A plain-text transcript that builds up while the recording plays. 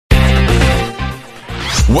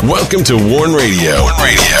Welcome to Warn Radio.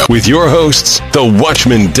 With your hosts, the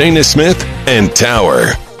Watchman Dana Smith and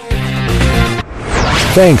Tower.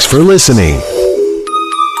 Thanks for listening.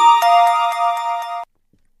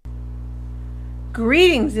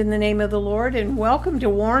 Greetings in the name of the Lord and welcome to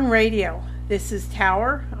Warn Radio. This is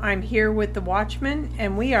Tower. I'm here with the Watchman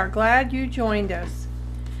and we are glad you joined us.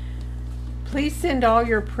 Please send all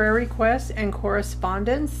your prayer requests and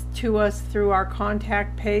correspondence to us through our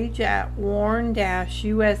contact page at warn-usa.com.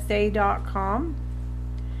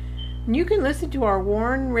 And you can listen to our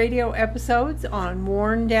Warn Radio episodes on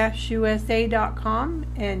warn-usa.com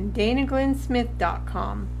and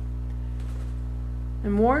danaglennsmith.com.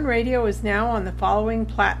 And Warn Radio is now on the following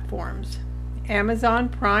platforms: Amazon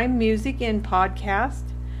Prime Music in Podcast,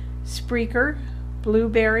 Spreaker,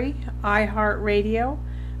 Blueberry, iHeartRadio,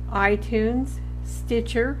 iTunes,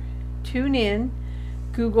 Stitcher, TuneIn,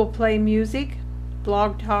 Google Play Music,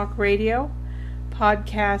 Blog Talk Radio,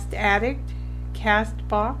 Podcast Addict,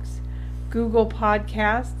 Castbox, Google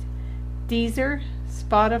Podcast, Deezer,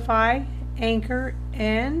 Spotify, Anchor,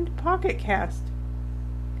 and Pocket Cast.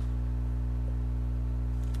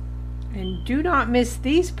 And do not miss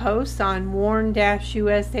these posts on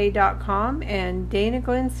warn-usa.com and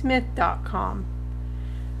danaglennsmith.com.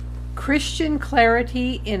 Christian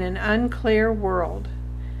clarity in an unclear world.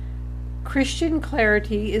 Christian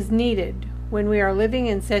clarity is needed when we are living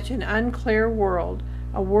in such an unclear world,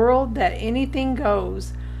 a world that anything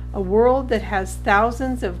goes, a world that has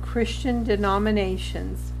thousands of Christian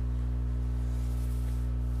denominations.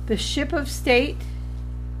 The ship of state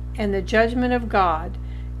and the judgment of God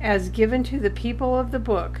as given to the people of the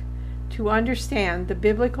book to understand the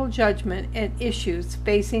biblical judgment and issues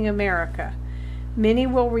facing America. Many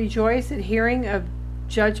will rejoice at hearing of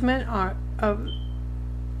judgment of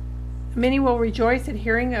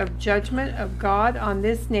God on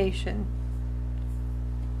this nation.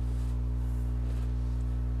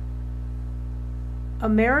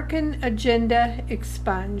 American Agenda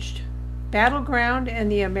expunged. Battleground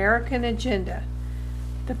and the American Agenda.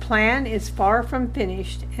 The plan is far from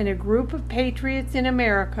finished, and a group of patriots in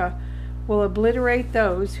America will obliterate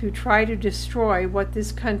those who try to destroy what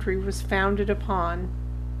this country was founded upon.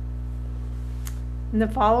 And the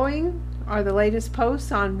following are the latest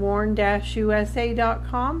posts on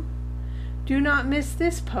warn-usa.com. Do not miss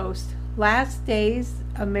this post: Last Days,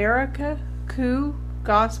 America, Coup,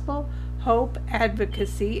 Gospel, Hope,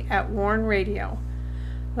 Advocacy at Warn Radio.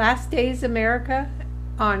 Last Days, America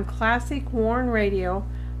on classic Warn Radio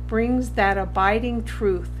brings that abiding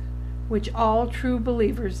truth which all true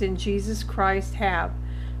believers in Jesus Christ have.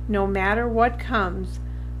 No matter what comes,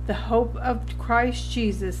 the hope of Christ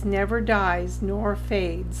Jesus never dies nor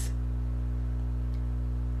fades.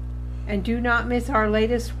 And do not miss our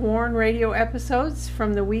latest Warn Radio episodes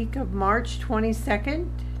from the week of March 22nd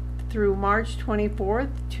through March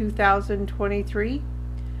 24th, 2023.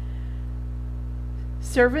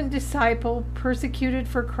 Servant Disciple Persecuted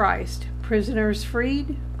for Christ, Prisoners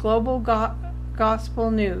Freed, Global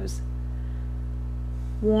Gospel News.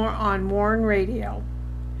 On Warn Radio.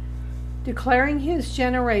 Declaring His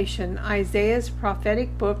Generation, Isaiah's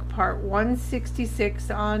Prophetic Book, Part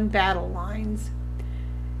 166 on Battle Lines.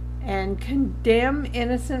 And Condemn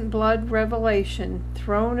Innocent Blood Revelation,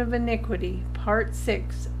 Throne of Iniquity, Part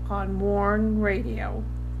 6 on Warn Radio.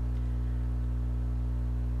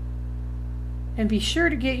 And be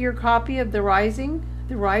sure to get your copy of The Rising.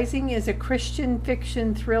 The Rising is a Christian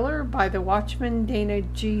fiction thriller by the Watchman Dana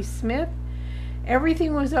G. Smith.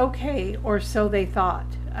 Everything was okay, or so they thought.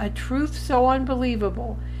 A truth so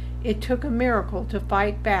unbelievable, it took a miracle to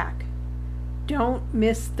fight back. Don't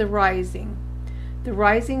miss The Rising. The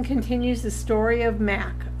Rising continues the story of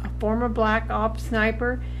Mac, a former black ops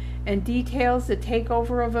sniper, and details the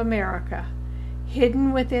takeover of America.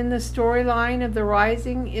 Hidden within the storyline of The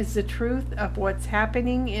Rising is the truth of what's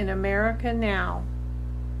happening in America now.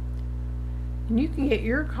 And you can get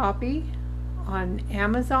your copy on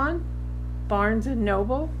Amazon, Barnes &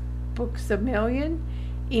 Noble, Books A Million,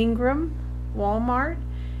 Ingram, Walmart,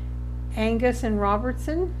 Angus &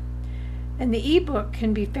 Robertson, and the ebook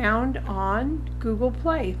can be found on Google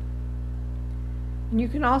Play. And you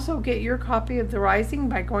can also get your copy of The Rising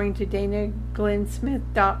by going to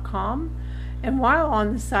danaglennsmith.com. And while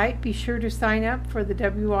on the site, be sure to sign up for the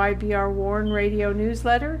WIBR Warn Radio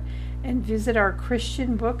newsletter and visit our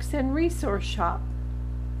Christian books and resource shop.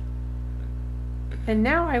 And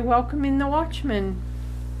now I welcome in the Watchman.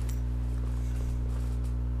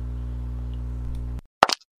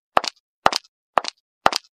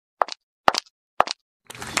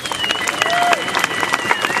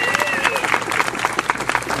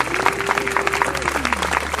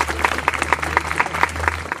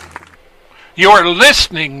 You're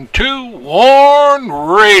listening to Warn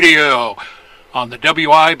Radio on the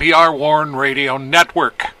WIBR Warn Radio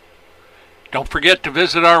Network. Don't forget to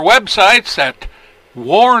visit our websites at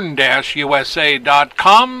warn-usa.com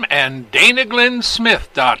and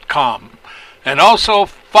danaglennsmith.com. And also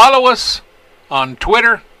follow us on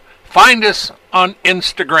Twitter, find us on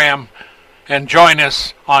Instagram, and join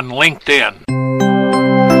us on LinkedIn.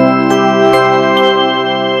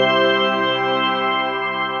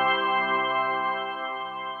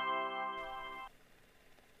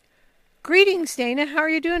 Greetings, Dana. How are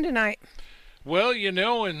you doing tonight? Well,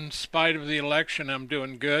 in spite of the election, I'm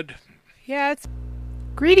doing good. Yeah,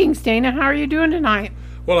 Greetings, Dana. How are you doing tonight?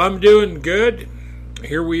 Well, I'm doing good.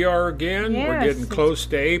 Here we are again. Yes, we're getting close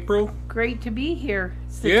to April. Great to be here.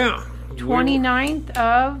 It's the 29th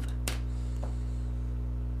of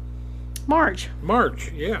March.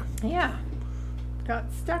 Yeah. Yeah. Got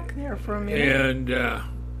stuck there for a minute. And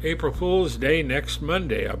April Fool's Day next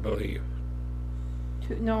Monday, I believe.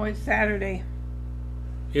 No, it's Saturday.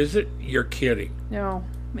 Is it? You're kidding. No,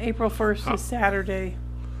 April 1st is Saturday.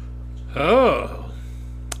 Oh.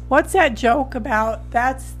 What's that joke about?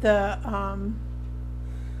 That's the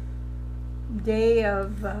day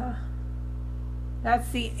of, that's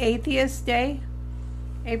the atheist day,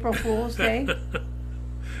 April Fool's Day.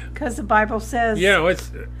 Because the Bible says,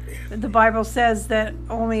 the Bible says that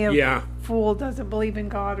only a fool doesn't believe in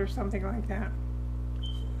God or something like that.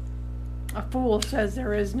 A fool says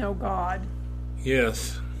there is no God.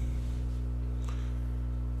 Yes.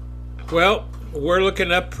 Well, we're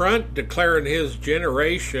looking up front, declaring his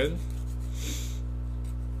generation.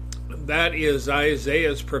 That is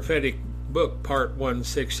Isaiah's prophetic book, part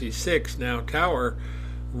 166. Now, Tower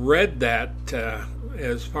read that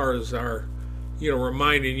as far as our,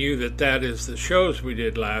 reminding you that is the shows we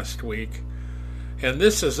did last week. And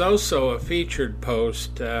this is also a featured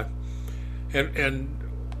post. And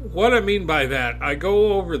what I mean by that, I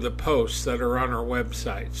go over the posts that are on our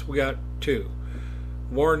websites. We got two.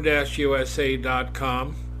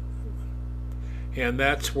 warn-usa.com, and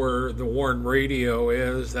that's where the Warn Radio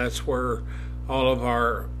is. That's where all of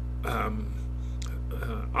our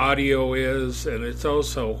audio is, and it's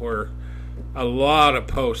also where a lot of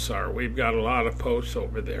posts are. We've got a lot of posts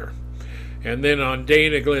over there. And then on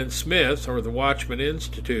Dana Glenn Smith, or the Watchman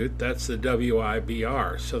Institute, that's the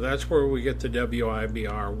WIBR. So that's where we get the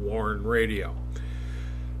WIBR Warn Radio.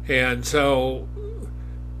 And so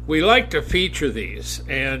we like to feature these.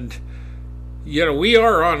 And, we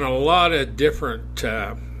are on a lot of different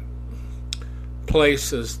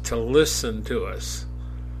places to listen to us.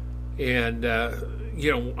 And,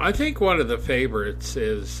 I think one of the favorites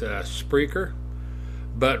is Spreaker.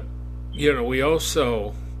 But, we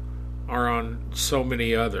also are on so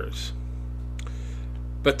many others.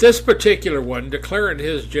 But this particular one, declaring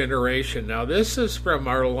his generation. Now, this is from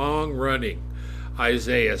our long-running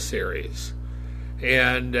Isaiah series.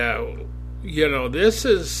 And, this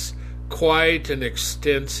is quite an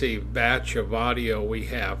extensive batch of audio we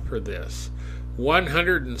have for this.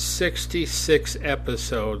 166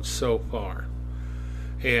 episodes so far.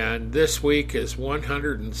 And this week is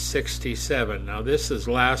 167. Now, this is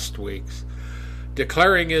last week's.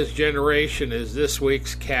 Declaring his generation is this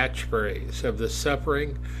week's catchphrase of the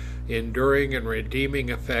suffering, enduring, and redeeming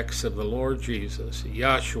effects of the Lord Jesus,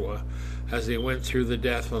 Yahshua, as he went through the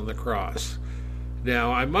death on the cross.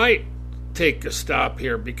 Now, I might take a stop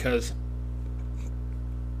here because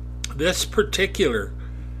this particular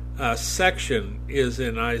section is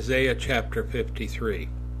in Isaiah chapter 53.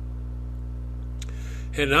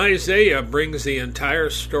 And Isaiah brings the entire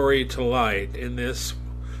story to light in this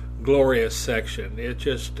glorious section. It's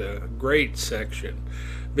just a great section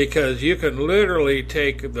because you can literally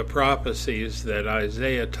take the prophecies that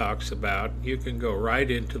Isaiah talks about. You can go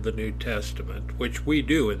right into the New Testament, which we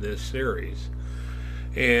do in this series,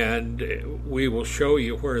 and we will show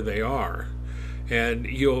you where they are, and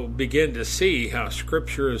you'll begin to see how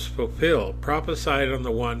Scripture is fulfilled, prophesied on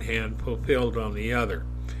the one hand, fulfilled on the other.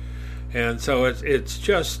 And so it's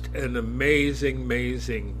just an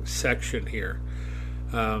amazing section here.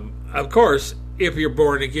 Of course, if you're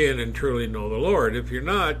born again and truly know the Lord. If you're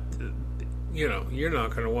not, you're not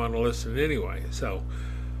going to want to listen anyway. So,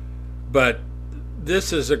 but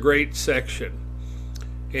this is a great section.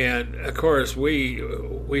 And, of course, we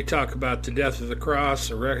talk about the death of the cross,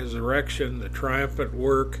 the resurrection, the triumphant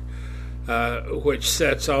work, which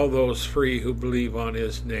sets all those free who believe on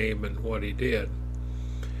his name and what he did.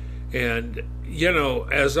 And,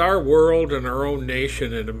 as our world and our own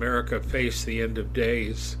nation in America face the end of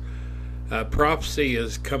days, prophecy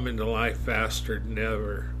is coming to life faster than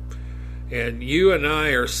ever. And you and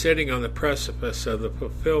I are sitting on the precipice of the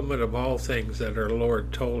fulfillment of all things that our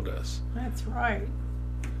Lord told us. That's right.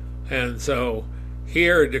 And so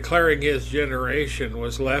here, declaring his generation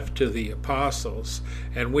was left to the apostles,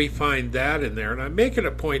 and we find that in there. And I'm making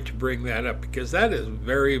a point to bring that up because that is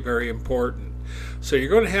very, very important. So you're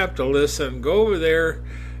going to have to listen, go over there,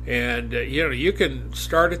 and you can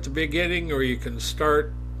start at the beginning, or you can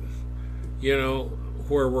start, where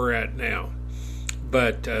we're at now.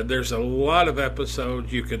 But there's a lot of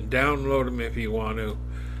episodes. You can download them if you want to.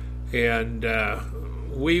 And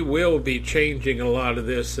we will be changing a lot of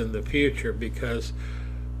this in the future because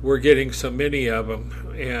we're getting so many of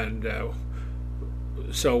them. And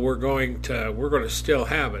so we're going to still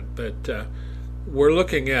have it. But we're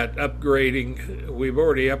looking at upgrading. We've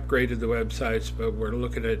already upgraded the websites, but we're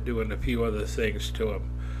looking at doing a few other things to them.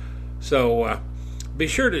 So be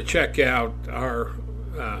sure to check out our...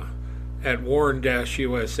 at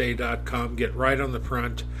warn-usa.com. Get right on the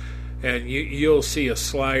front, and you'll see a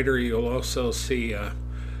slider. You'll also see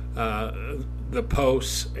the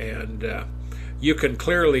posts, and you can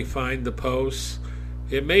clearly find the posts.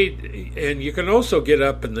 And you can also get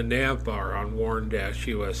up in the nav bar on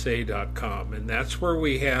warn-usa.com, and that's where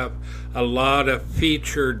we have a lot of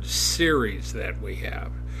featured series that we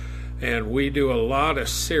have, and we do a lot of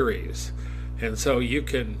series, and so you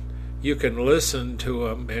can listen to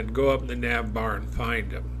them and go up in the nav bar and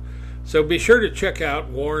find them. So be sure to check out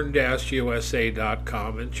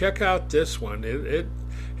warn-usa.com and check out this one.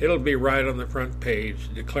 It'll be right on the front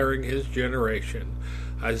page, Declaring His Generation,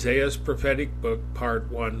 Isaiah's Prophetic Book,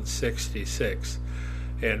 Part 166.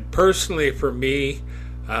 And personally for me,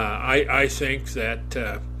 I think that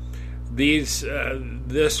this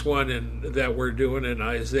one that we're doing in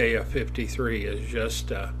Isaiah 53 is just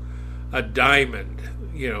a diamond.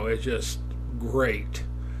 It's just great.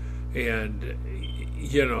 And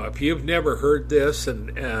if you've never heard this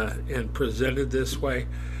and presented this way,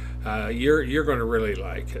 you're going to really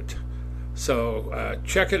like it. So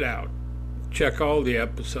check it out. Check all the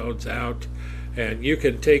episodes out, and you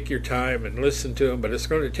can take your time and listen to them. But it's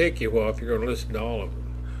going to take you a while if you're going to listen to all of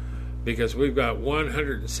them, because we've got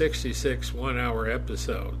 166 one-hour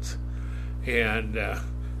episodes, and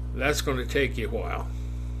that's going to take you a while.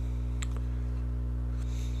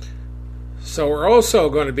 So we're also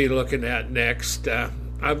going to be looking at next,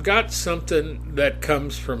 I've got something that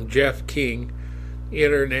comes from Jeff King,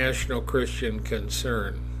 International Christian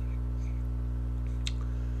Concern.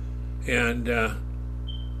 And, I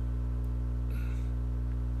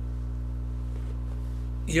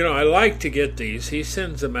like to get these. He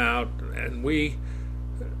sends them out, and we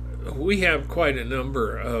have quite a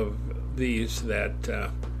number of these that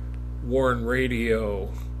Warren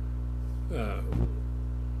Radio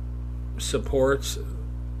supports.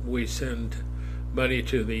 We send money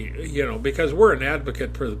to because we're an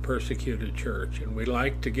advocate for the persecuted church, and we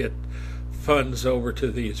like to get funds over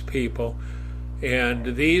to these people. And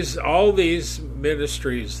all these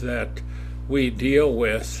ministries that we deal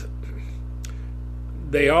with,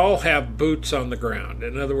 they all have boots on the ground.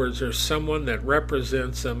 In other words, there's someone that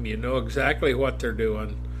represents them. You know exactly what they're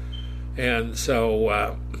doing. And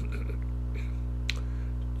so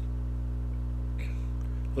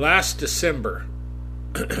last December,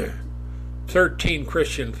 13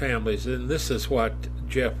 Christian families, and this is what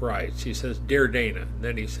Jeff writes. He says, "Dear Dana," and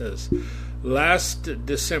then he says, "Last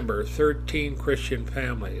December, 13 Christian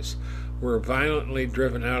families were violently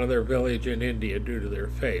driven out of their village in India due to their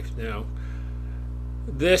faith." Now,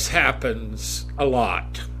 this happens a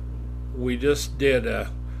lot. We just did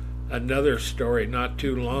another story not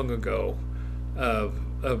too long ago of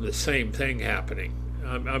the same thing happening.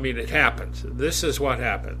 I mean, it happens. This is what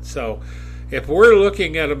happens. So if we're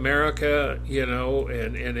looking at America,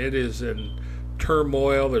 and it is in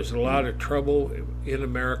turmoil, there's a lot of trouble in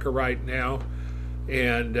America right now,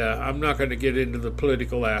 and I'm not going to get into the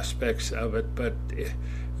political aspects of it, but,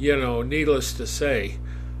 needless to say,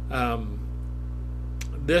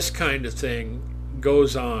 this kind of thing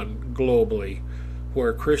goes on globally,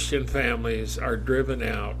 where Christian families are driven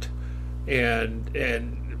out, and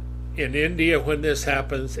in India, when this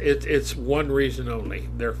happens, it's one reason only: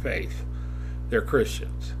 their faith. They're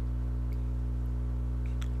Christians.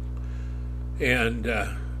 And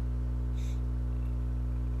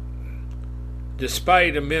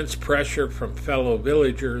despite immense pressure from fellow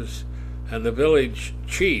villagers and the village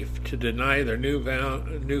chief to deny their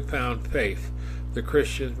newfound faith, the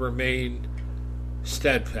Christians remained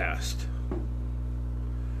steadfast.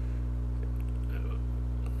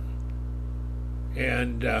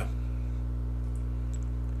 And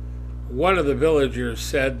one of the villagers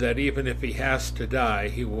said that even if he has to die,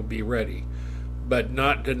 he will be ready. but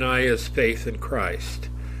not deny his faith in Christ.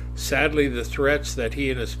 Sadly, the threats that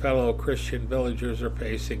he and his fellow Christian villagers are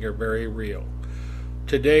facing are very real.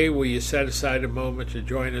 Today, will you set aside a moment to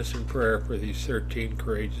join us in prayer for these 13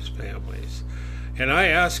 courageous families? And I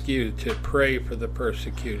ask you to pray for the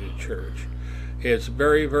persecuted church. It's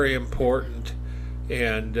very, very important,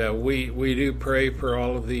 and we do pray for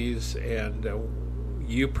all of these, and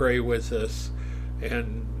you pray with us,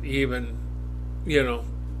 and even,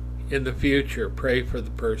 in the future, pray for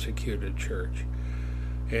the persecuted church.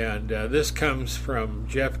 And this comes from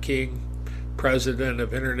Jeff King, president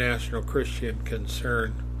of International Christian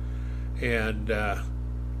Concern, and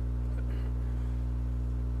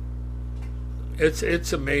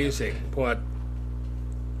it's amazing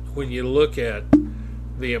when you look at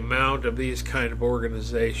the amount of these kind of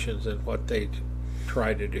organizations and what they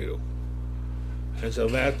try to do. And so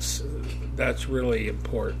that's really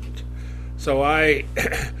important. So I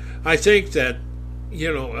think that,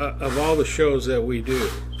 of all the shows that we do,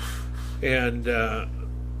 and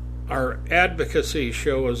our advocacy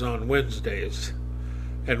show is on Wednesdays,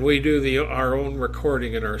 and we do our own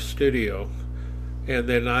recording in our studio, and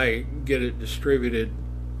then I get it distributed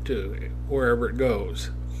to wherever it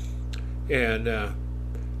goes. And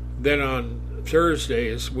then on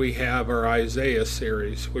Thursdays we have our Isaiah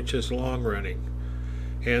series, which is long running,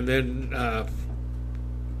 and then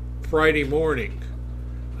Friday morning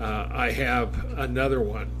I have another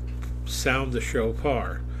one, Sound the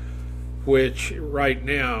Shofar, which right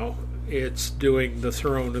now it's doing the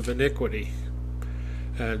Throne of Iniquity.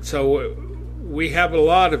 And so we have a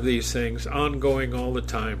lot of these things ongoing all the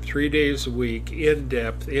time, 3 days a week,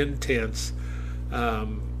 in-depth, intense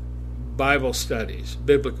Bible studies,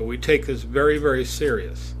 biblical. We take this very, very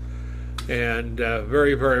serious and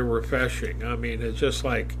very, very refreshing. I mean, it's just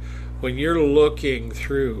like when you're looking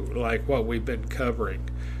through like what we've been covering,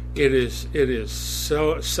 it is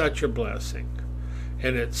such a blessing,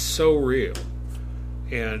 and it's so real.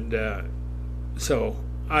 And so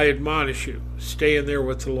I admonish you, stay in there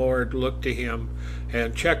with the Lord, look to Him,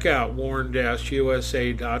 and check out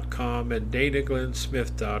warn-usa.com and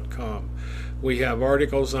danaglennsmith.com. We have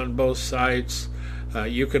articles on both sites.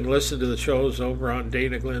 You can listen to the shows over on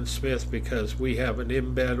Dana Glenn Smith because we have an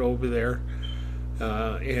embed over there.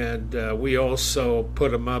 And we also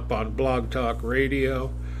put them up on Blog Talk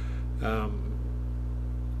Radio. We're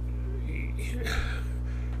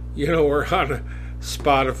on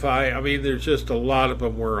Spotify. I mean, there's just a lot of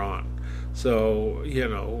them we're on. So,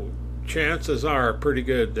 chances are pretty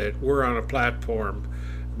good that we're on a platform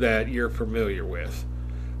that you're familiar with.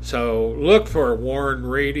 So look for Warren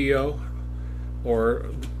Radio, or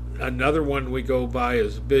another one we go by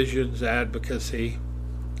is Visions Advocacy.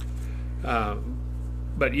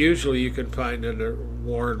 But usually you can find it at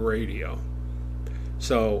Warren Radio.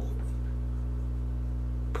 So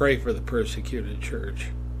pray for the persecuted church.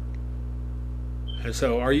 And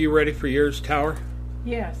so, are you ready for yours, Tower?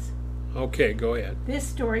 Yes. Okay, go ahead. This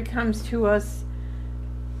story comes to us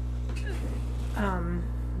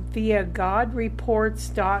via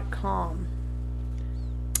godreports.com.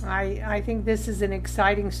 I think this is an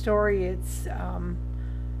exciting story. It's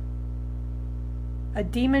a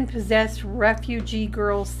demon-possessed refugee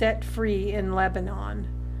girl set free in Lebanon.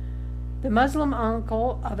 The Muslim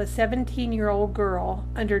uncle of a 17-year-old girl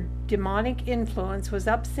under demonic influence was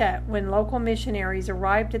upset when local missionaries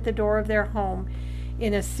arrived at the door of their home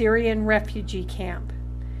in a Syrian refugee camp.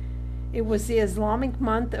 It was the Islamic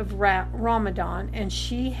month of Ramadan, and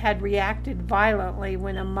she had reacted violently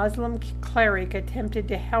when a Muslim cleric attempted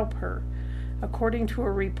to help her, according to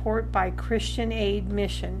a report by Christian Aid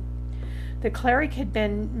Mission. The cleric had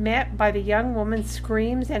been met by the young woman's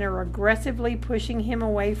screams and her aggressively pushing him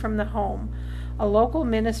away from the home. A local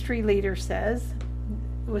ministry leader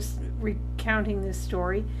was recounting this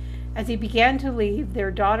story. As he began to leave,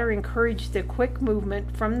 their daughter encouraged the quick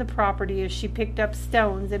movement from the property as she picked up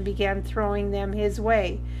stones and began throwing them his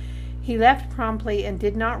way. He left promptly and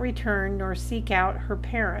did not return nor seek out her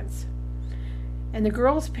parents. And the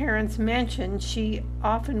girl's parents mentioned she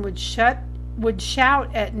often would shout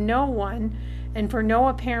at no one and for no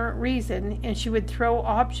apparent reason, and she would throw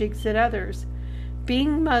objects at others.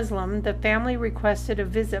 Being Muslim, the family requested a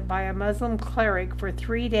visit by a Muslim cleric for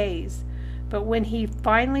 3 days, but when he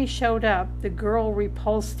finally showed up, the girl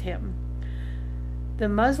repulsed him. The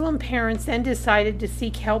Muslim parents then decided to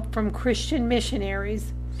seek help from Christian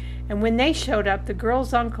missionaries, and when they showed up, the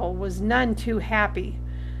girl's uncle was none too happy,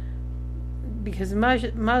 because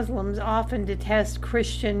Muslims often detest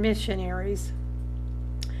Christian missionaries.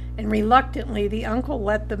 And reluctantly, the uncle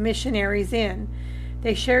let the missionaries in.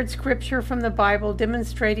 They shared scripture from the Bible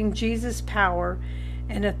demonstrating Jesus' power,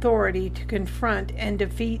 and authority to confront and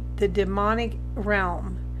defeat the demonic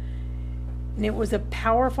realm. And it was a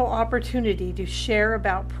powerful opportunity to share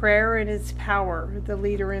about prayer and its power, the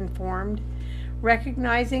leader informed,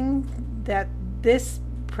 recognizing that this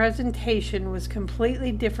presentation was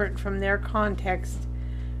completely different from their context,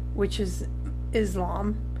 which is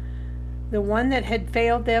Islam, the one that had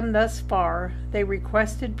failed them thus far. They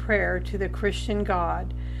requested prayer to the Christian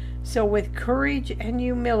God. So with courage and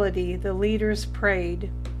humility, the leaders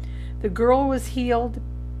prayed. The girl was healed,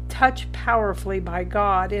 touched powerfully by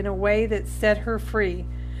God in a way that set her free.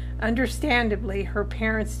 Understandably, her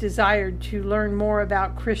parents desired to learn more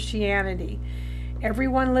about Christianity.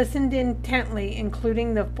 Everyone listened intently,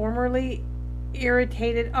 including the formerly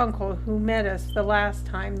irritated uncle who met us the last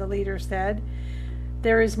time, the leader said.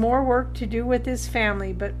 There is more work to do with this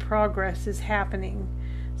family, but progress is happening.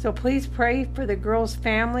 So please pray for the girl's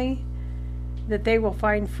family, that they will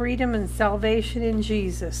find freedom and salvation in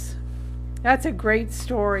Jesus. That's a great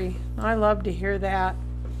story. I love to hear that.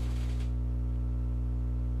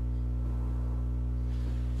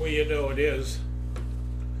 Well, you know it is.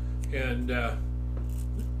 And,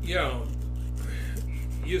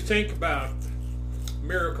 you think about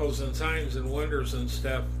miracles and signs and wonders and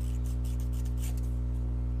stuff,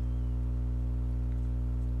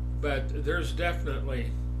 but there's definitely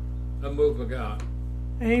a move of God.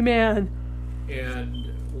 Amen. And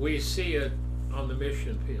we see it on the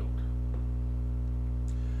mission field.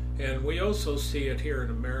 And we also see it here in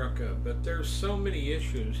America, but there's so many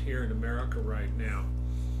issues here in America right now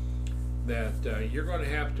that you're going to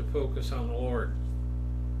have to focus on the Lord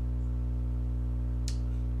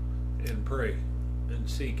and pray and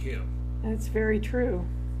seek Him. That's very true.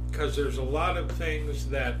 Because there's a lot of things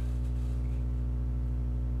that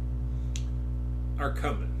are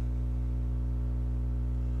coming.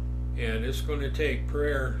 And it's going to take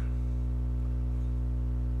prayer.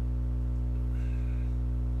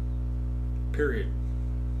 Period.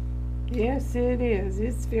 Yes, it is.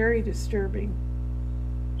 It's very disturbing.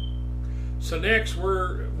 So next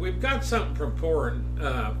we've got something from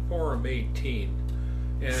Forum 18.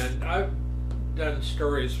 And I've done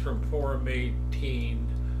stories from Forum 18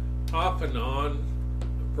 off and on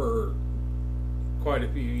for quite a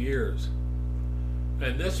few years.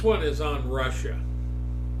 And this one is on Russia.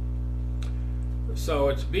 So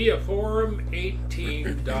it's via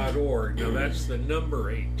forum18.org. Now that's the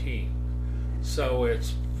number 18. So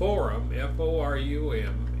it's forum,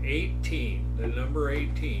 F-O-R-U-M, 18, the number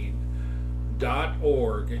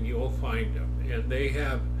 18.org, and you'll find them. And they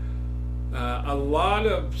have a lot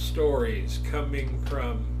of stories coming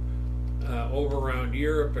from over around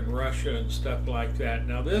Europe and Russia and stuff like that.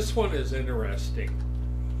 Now this one is interesting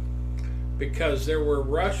because there were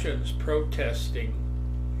Russians protesting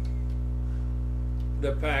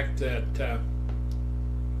the fact that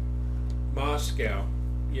Moscow,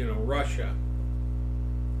 Russia,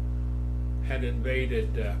 had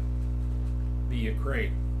invaded the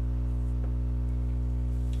Ukraine.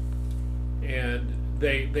 And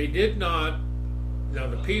they did not, now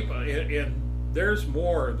the people, and there's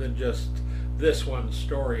more than just this one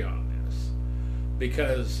story on this,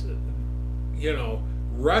 because,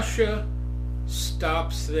 Russia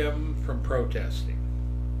stops them from protesting.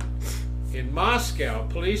 In Moscow,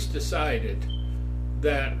 police decided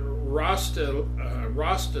that Rostislav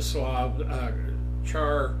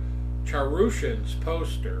Charushin's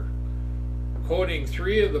poster, quoting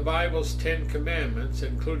 3 of the Bible's 10 commandments,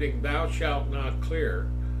 including "Thou shalt not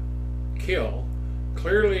kill,"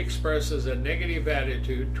 clearly expresses a negative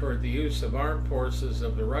attitude toward the use of armed forces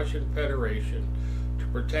of the Russian Federation to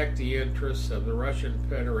protect the interests of the Russian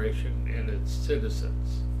Federation and its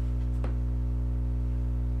citizens.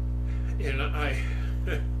 And I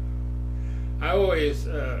always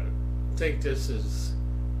think this is,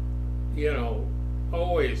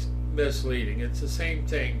 always misleading. It's the same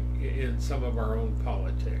thing in some of our own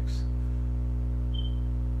politics.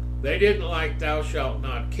 They didn't like "Thou shalt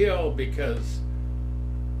not kill" because,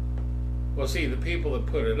 well, see, the people that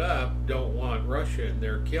put it up don't want Russia in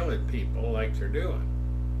there killing people like they're doing.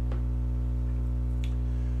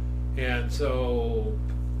 And so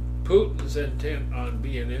Putin's intent on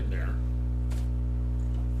being in there.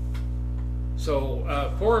 So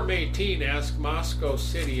Forum 18 asked Moscow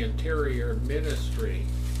City Interior Ministry.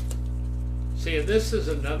 See, and this is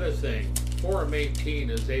another thing. Forum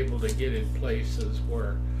 18 is able to get in places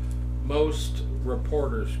where most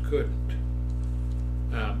reporters couldn't,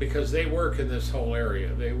 because they work in this whole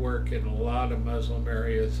area. They work in a lot of Muslim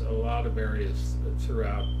areas, a lot of areas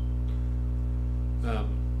throughout.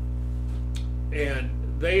 And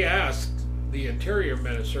they asked the Interior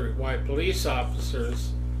Ministry why police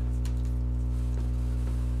officers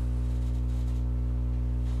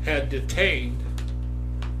had detained.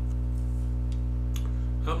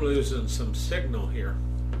 I'm losing some signal here.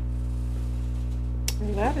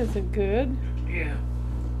 Well, that isn't good. Yeah.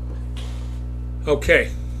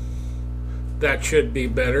 Okay. That should be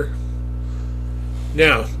better.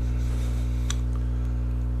 Now,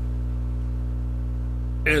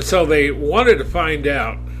 and so they wanted to find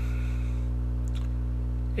out,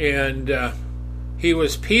 and he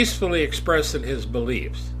was peacefully expressing his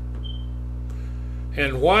beliefs.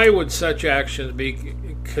 And why would such actions be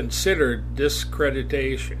considered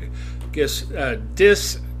discreditation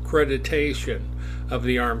of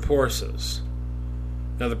the armed forces?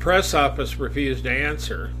 Now, the press office refused to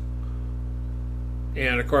answer,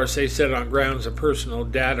 and of course they said on grounds of personal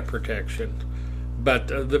data protection. But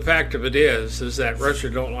the fact of it is that Russia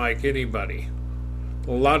don't like anybody.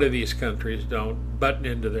 A lot of these countries don't button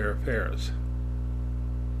into their affairs.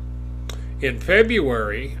 In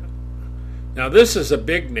February, now this is a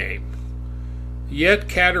big name,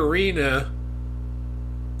 Yekaterina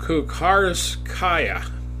Kukharskaya.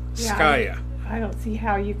 Yeah, I don't see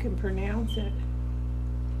how you can pronounce it.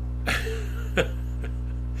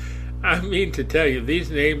 I mean to tell you, these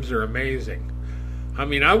names are amazing. I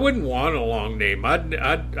mean, I wouldn't want a long name. I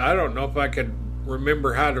don't know if I could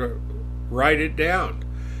remember how to write it down.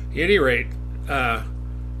 At any rate,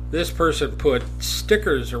 this person put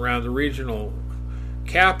stickers around the regional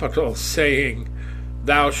capital saying,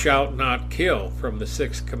 "Thou shalt not kill," from the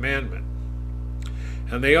Sixth Commandment.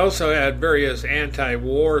 And they also had various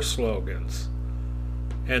anti-war slogans.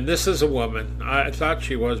 And this is a woman. I thought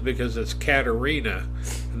she was because it's Katerina,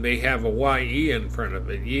 and they have a Y-E in front of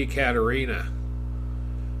it. Yekaterina.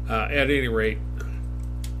 At any rate.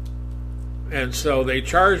 And so they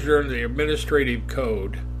charged her in the administrative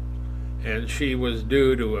code, and she was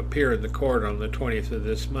due to appear in the court on the 20th of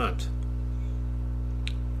this month.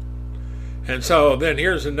 And so then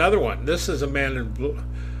here's another one. This is a man in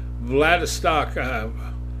Vladivostok,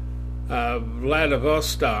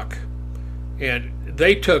 and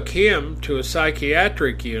they took him to a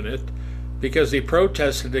psychiatric unit because he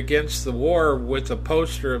protested against the war with a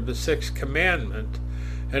poster of the Sixth Commandment,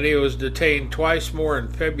 and he was detained twice more in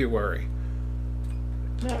February.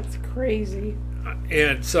 That's crazy.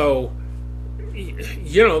 And so,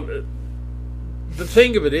 you know, the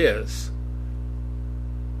thing of it is,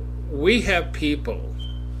 we have people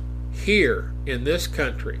here in this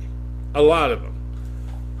country, a lot of them,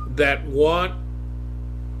 that want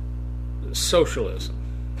socialism.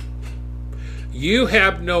 You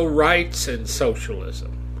have no rights in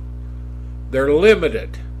socialism. They're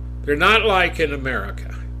limited. They're not like in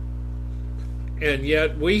America. And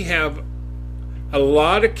yet we have a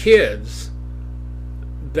lot of kids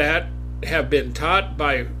that have been taught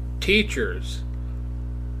by teachers,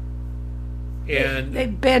 and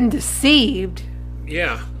they've been deceived.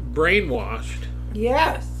 Yeah, brainwashed.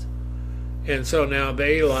 Yes. And so now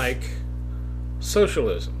they like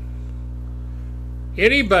socialism.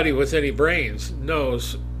 Anybody with any brains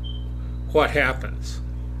knows what happens.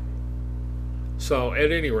 So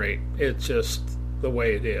at any rate, it's just the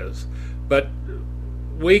way it is. But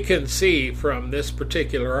we can see from this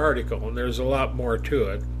particular article, and there's a lot more to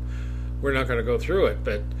it, we're not going to go through it,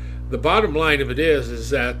 but the bottom line of it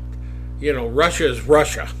is that, you know, Russia is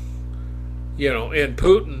Russia. You know, and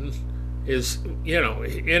Putin is, you know,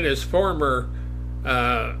 in his former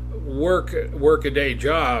work-a-day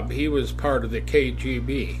job, he was part of the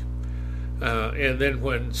KGB. And then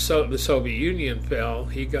when the Soviet Union fell,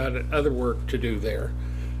 he got other work to do there.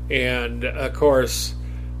 And, of course,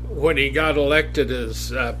 when he got elected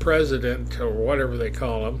as president, or whatever they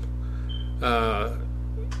call him,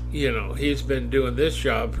 you know, he's been doing this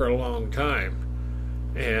job for a long time.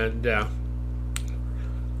 And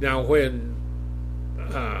now when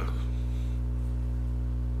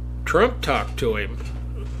Trump talked to him,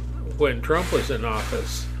 when Trump was in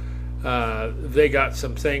office, they got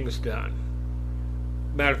some things done.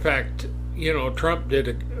 Matter of fact, you know, Trump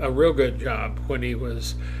did a real good job when he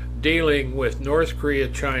was dealing with North Korea,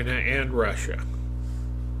 China, and Russia.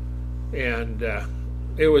 And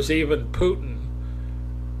it was even Putin,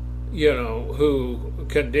 you know, who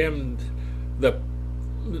condemned the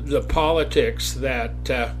politics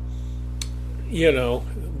that, you know,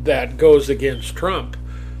 that goes against Trump.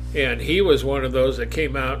 And he was one of those that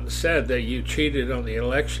came out and said that you cheated on the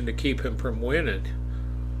election to keep him from winning.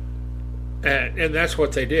 And that's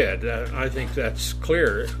what they did. I think that's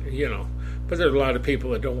clear, you know. But there's a lot of people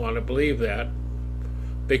that don't want to believe that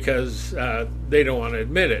because they don't want to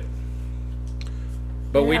admit it.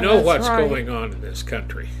 But we know what's going on in this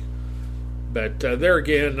country. But there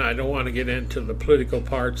again, I don't want to get into the political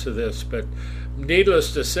parts of this, but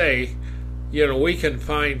needless to say, we can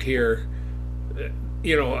find here,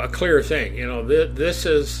 a clear thing. This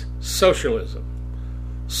is socialism.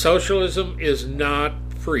 Socialism is not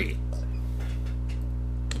free.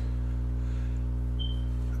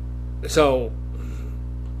 So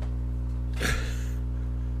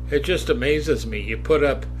it just amazes me. You put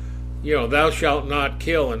up, thou shalt not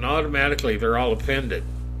kill, and automatically they're all offended.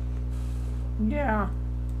 Yeah.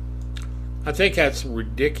 I think that's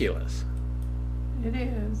ridiculous. It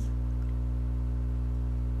is.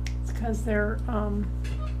 It's because they're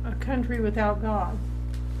a country without God.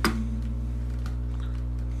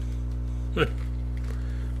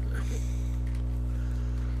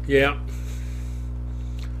 Yeah.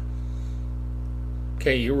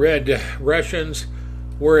 Okay, you read Russians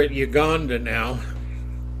were at Uganda now.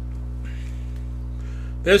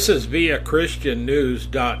 This is via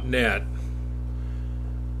christiannews.net.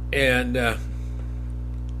 And,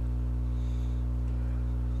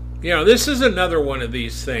 this is another one of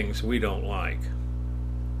these things we don't like.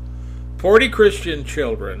 40 Christian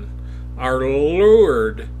children are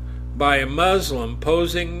lured by a Muslim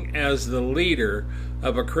posing as the leader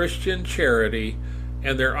of a Christian charity,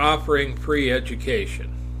 and they're offering free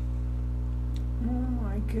education. Oh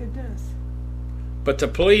my goodness. But the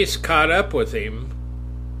police caught up with him,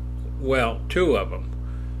 well, 2 of them,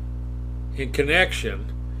 in connection,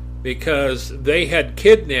 because they had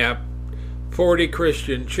kidnapped 40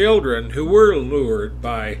 Christian children who were lured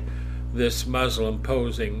by this Muslim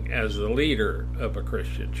posing as the leader of a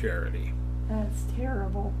Christian charity. That's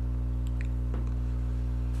terrible.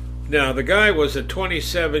 Now, the guy was a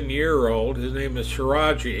 27-year-old. His name is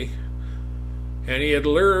Shiraji, and he had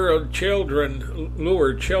lured children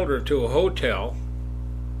to a hotel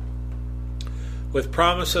with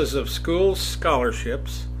promises of school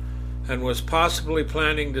scholarships, and was possibly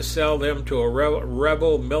planning to sell them to a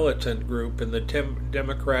rebel militant group in the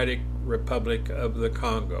Democratic Republic of the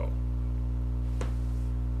Congo.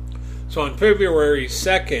 So on February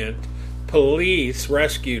 2nd, police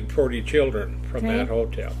rescued 40 children from that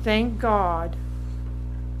hotel. Thank God.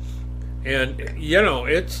 And,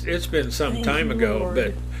 it's been some time ago,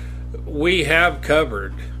 but we have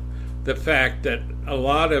covered the fact that a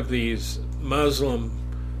lot of these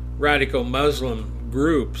radical Muslim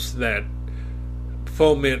groups that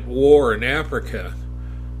foment war in Africa,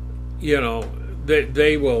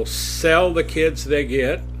 they will sell the kids they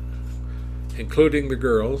get, including the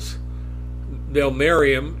girls. They'll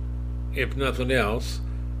marry them, if nothing else.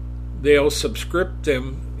 They'll conscript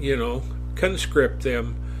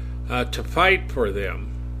them to fight for them.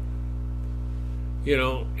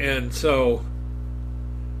 And so,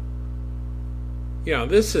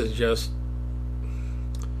 this is just,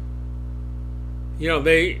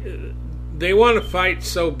 they want to fight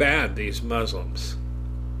so bad, these Muslims.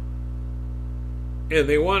 And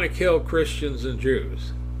they want to kill Christians and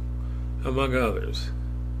Jews, among others.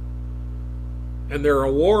 And they're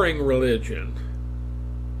a warring religion.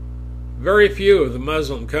 Very few of the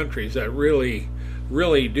Muslim countries that really,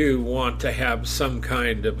 really do want to have some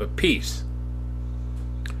kind of a peace.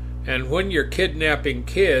 And when you're kidnapping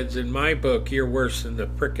kids, in my book, you're worse than the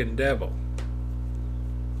frickin' devil.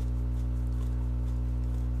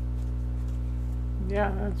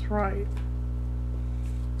 Yeah, that's right.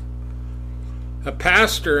 A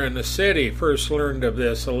pastor in the city first learned of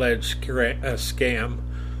this alleged scam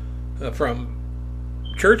from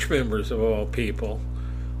church members of all people,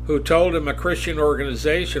 who told him a Christian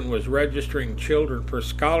organization was registering children for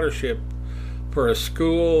scholarship for a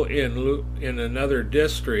school in another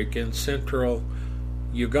district in central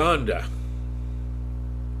Uganda.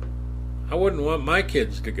 I wouldn't want my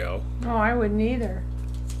kids to go. Oh, I wouldn't either.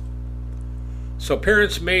 So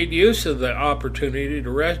parents made use of the opportunity to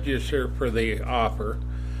register for the offer,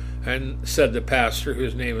 and said the pastor,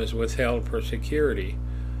 whose name is withheld for security.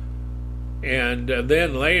 And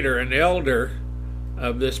then later, an elder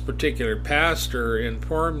of this particular pastor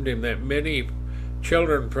informed him that many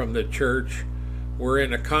children from the church were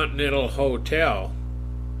in a continental hotel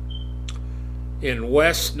in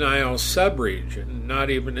West Nile sub-region, not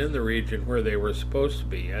even in the region where they were supposed to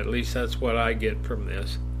be. At least that's what I get from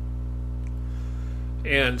this.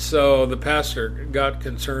 And so the pastor got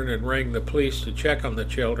concerned and rang the police to check on the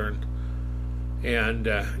children. And,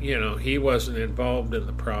 he wasn't involved in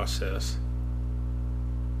the process.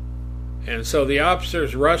 And so the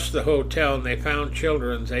officers rushed the hotel, and they found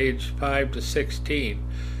children aged 5 to 16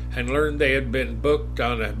 and learned they had been booked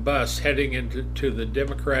on a bus heading into the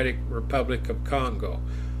Democratic Republic of Congo.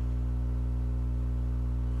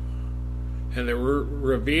 And it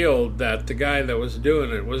revealed that the guy that was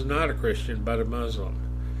doing it was not a Christian, but a Muslim.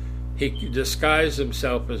 He disguised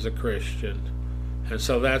himself as a Christian And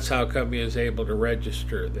so that's how come he is able to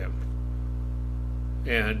register them.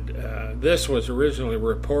 And this was originally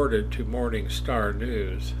reported to Morning Star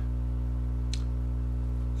News.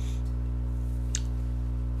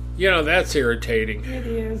 That's irritating. It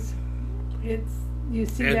is. It's, you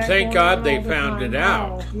see, and that thank going God on they all the found time. it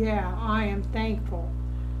out. Oh, yeah, I am thankful.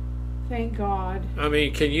 Thank God. I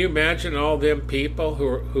mean, can you imagine all them people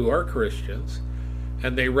who are Christians,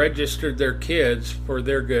 and they registered their kids for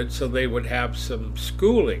their good so they would have some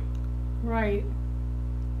schooling? Right.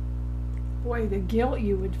 Boy, the guilt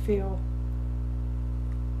you would feel.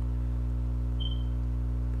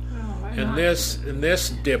 Oh, and this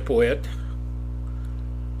dipwit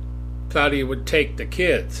thought he would take the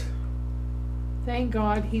kids. Thank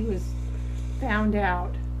God he was found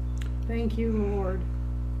out. Thank you, Lord.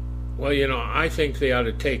 Well, I think they ought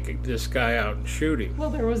to take this guy out and shoot him. Well,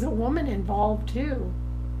 there was a woman involved, too.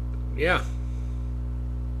 Yeah.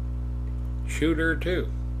 Shoot her, too.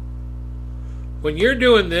 When you're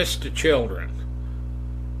doing this to children,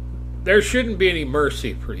 there shouldn't be any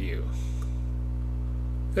mercy for you.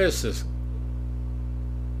 This is...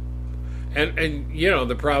 And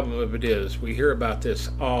the problem of it is, we hear about this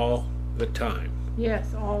all the time.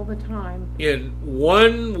 Yes, all the time. In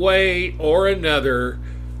one way or another,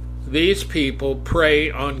 these people prey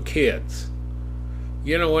on kids.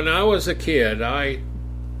 When I was a kid, I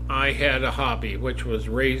had a hobby, which was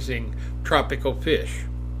raising tropical fish.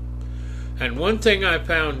 And one thing I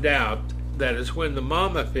found out, that is when the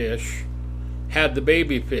mama fish had the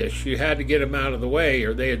baby fish, you had to get them out of the way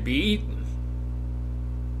or they'd be eaten.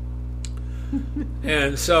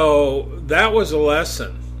 And so that was a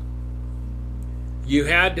lesson. You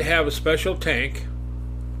had to have a special tank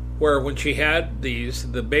where when she had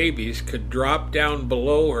these, the babies could drop down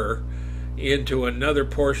below her into another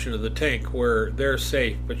portion of the tank where they're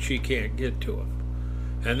safe, but she can't get to them.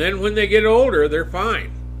 And then when they get older, they're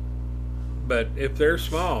fine. But if they're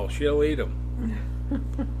small, she'll eat them.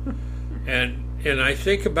 And I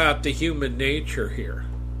think about the human nature here.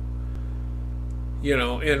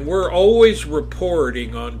 And we're always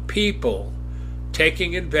reporting on people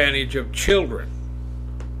taking advantage of children.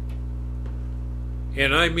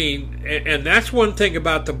 And I mean, and that's one thing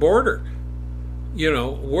about the border.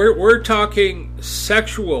 We're talking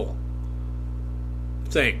sexual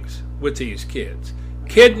things with these kids,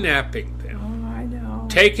 kidnapping them, I know,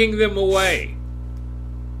 taking them away.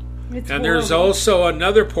 It's and horrible. There's also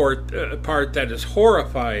another part that is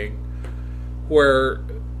horrifying, where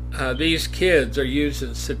these kids are used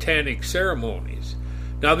in satanic ceremonies.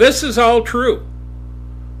 Now, this is all true.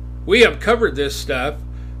 We have covered this stuff,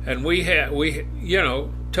 and we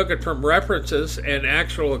took it from references and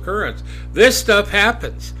actual occurrence. This stuff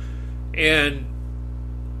happens, and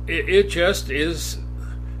it just is.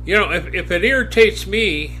 If it irritates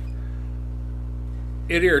me,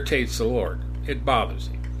 it irritates the Lord. It bothers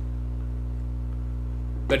him.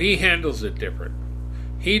 But he handles it different.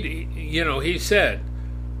 He said,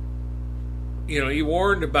 he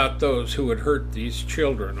warned about those who would hurt these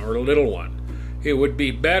children or a little one. It would be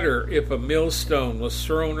better if a millstone was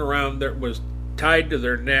thrown around, that was tied to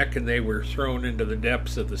their neck, and they were thrown into the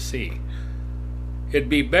depths of the sea. It'd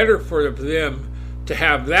be better for them to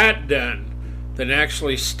have that done than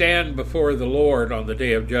actually stand before the Lord on the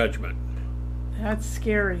day of judgment. That's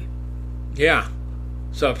scary. Yeah.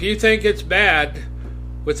 So if you think it's bad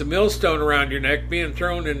with the millstone around your neck being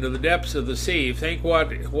thrown into the depths of the sea, think what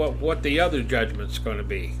the other judgment's going to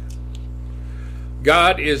be.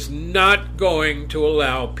 God is not going to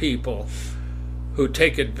allow people who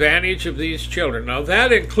take advantage of these children. Now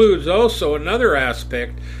that includes also another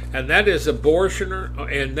aspect, and that is abortion,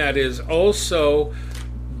 and that is also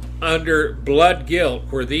under blood guilt,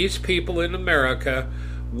 where these people in America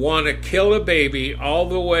want to kill a baby all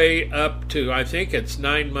the way up to, I think it's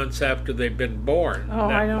 9 months after they've been born. Oh,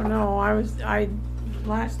 I don't know.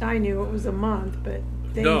 Last I knew it was a month, but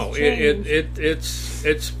things changed.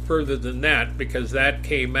 It's further than that, because that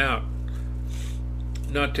came out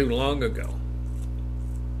not too long ago.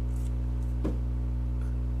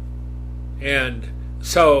 And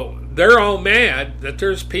so they're all mad that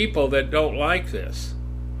there's people that don't like this.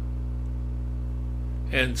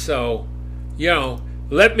 And so,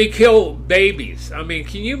 let me kill babies. I mean,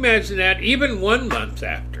 can you imagine that? Even 1 month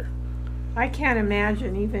after. I can't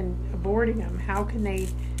imagine even aborting them. How can they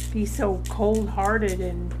be so cold-hearted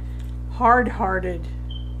and hard-hearted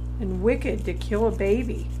and wicked to kill a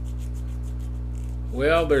baby?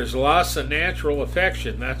 Well, there's loss of natural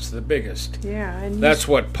affection. That's the biggest. Yeah. And that's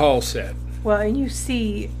what Paul said. Well, and you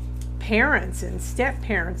see parents and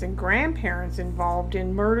step-parents and grandparents involved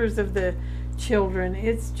in murders of the children.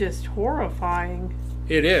 It's just horrifying.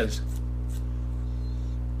 It is.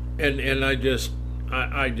 And I just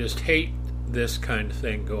hate this kind of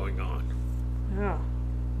thing going on. Oh,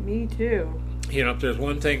 me too. You know, if there's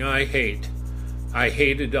one thing I hate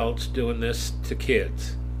adults doing this to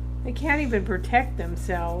kids. They can't even protect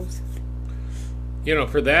themselves. You know,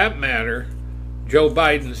 for that matter, Joe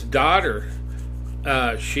Biden's daughter,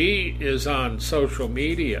 she is on social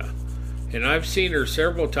media. And I've seen her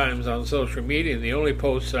several times on social media, and the only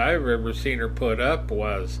post I've ever seen her put up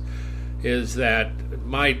is that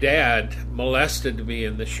my dad molested me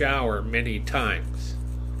in the shower many times.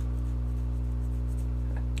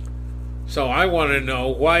 So I want to know,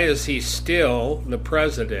 why is he still the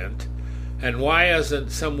president, and why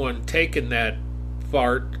hasn't someone taken that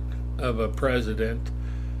fart of a president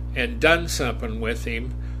and done something with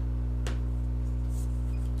him?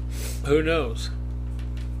 Who knows?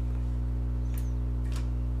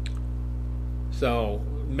 So,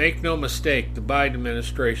 make no mistake, the Biden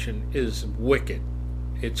administration is wicked.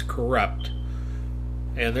 It's corrupt.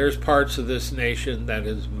 And there's parts of this nation that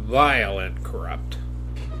is vile and corrupt.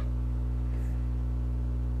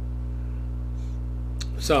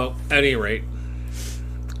 So, at any rate,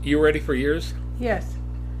 you ready for yours? Yes.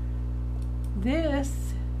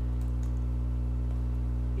 This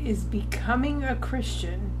is Becoming a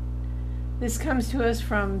Christian. This comes to us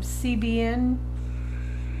from CBN,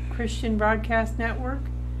 Christian Broadcast Network,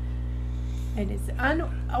 and it's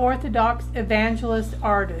unorthodox evangelist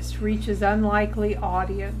artist reaches unlikely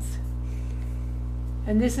audience.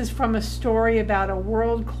 And this is from a story about a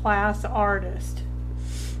world-class artist.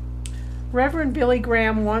 Reverend Billy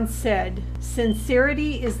Graham once said,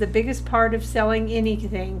 "Sincerity is the biggest part of selling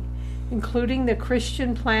anything, including the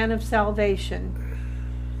Christian plan of salvation."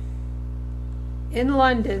 In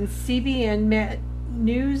London, CBN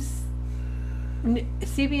News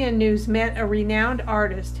met a renowned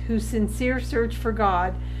artist whose sincere search for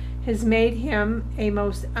God has made him a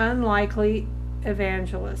most unlikely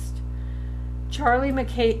evangelist. Charlie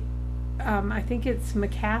McKesky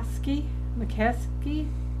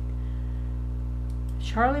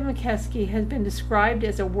has been described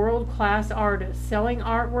as a world-class artist, selling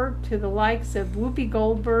artwork to the likes of Whoopi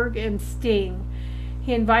Goldberg and Sting.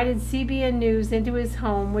 He invited CBN News into his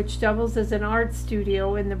home, which doubles as an art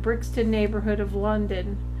studio in the Brixton neighborhood of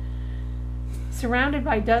London. Surrounded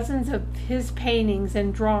by dozens of his paintings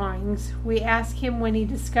and drawings, we asked him when he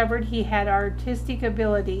discovered he had artistic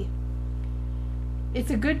ability. "It's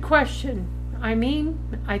a good question. I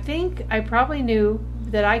think I probably knew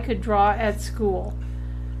that I could draw at school,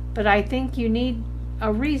 but I think you need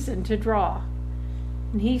a reason to draw."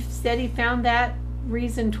 And he said he found that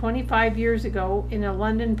reason 25 years ago in a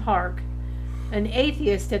London park. An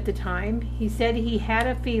atheist at the time, he said he had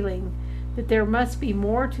a feeling that there must be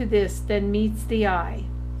more to this than meets the eye.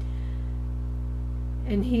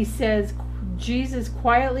 And he says, "Jesus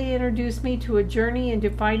quietly introduced me to a journey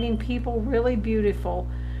into finding people really beautiful,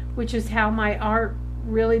 which is how my art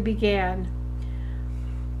really began.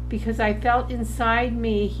 Because I felt inside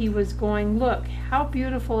me he was going, 'Look, how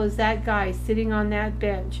beautiful is that guy sitting on that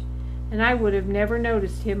bench?' And I would have never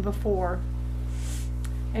noticed him before."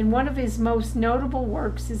 And one of his most notable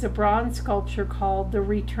works is a bronze sculpture called The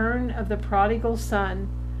Return of the Prodigal Son,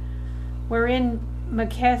 wherein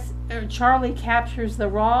Charlie captures the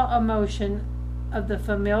raw emotion of the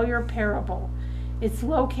familiar parable. It's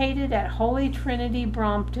located at Holy Trinity,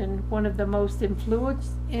 Brompton, one of the most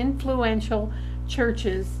influential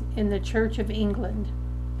churches in the Church of England.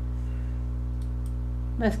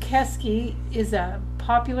 McKesky is a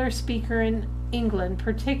popular speaker in England,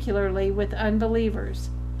 particularly with unbelievers.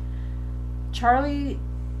 Charlie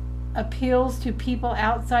appeals to people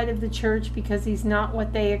outside of the church because he's not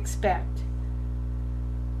what they expect.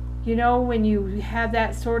 You know, when you have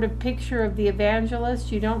that sort of picture of the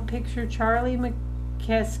evangelist, you don't picture Charlie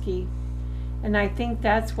McKesky. And I think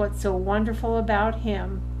that's what's so wonderful about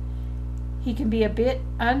him. He can be a bit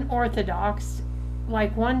unorthodox.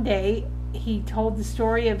 Like one day, he told the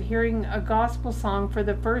story of hearing a gospel song for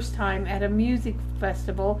the first time at a music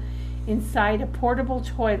festival inside a portable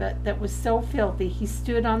toilet that was so filthy he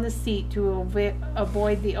stood on the seat to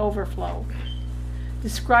avoid the overflow.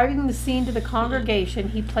 Describing the scene to the congregation,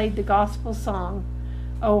 he played the gospel song,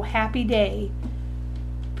 "Oh Happy Day,"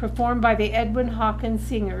 performed by the Edwin Hawkins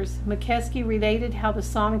Singers. McKesky related how the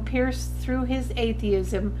song pierced through his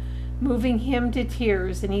atheism, moving him to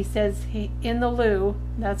tears, and he says in the loo,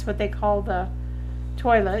 that's what they call the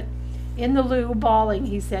toilet, in the loo bawling,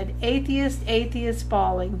 he said, "Atheist, atheist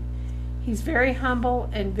bawling." He's very humble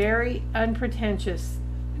and very unpretentious,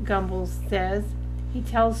 Gumbles says. He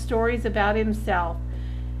tells stories about himself.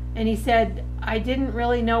 And he said, "I didn't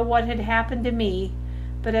really know what had happened to me,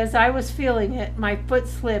 But as I was feeling it, my foot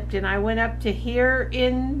slipped and I went up to here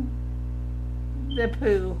in the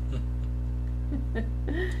poo.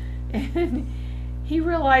 And he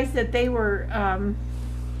realized that they were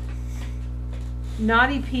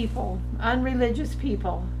naughty people, unreligious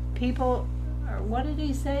people. People, or what did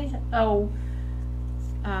he say? While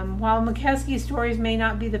McKeskey's stories may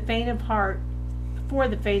not be for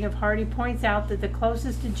the faint of heart, he points out that the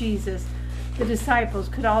closest to Jesus, the disciples,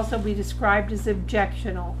 could also be described as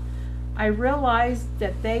objectional. I realized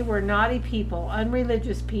that they were naughty people,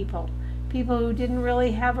 unreligious people who didn't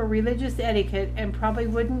really have a religious etiquette and probably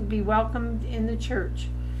wouldn't be welcomed in the church.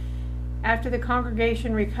 After the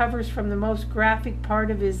congregation recovers from the most graphic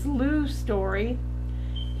part of his Lou story,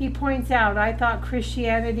 he points out, I thought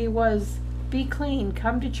Christianity was be clean,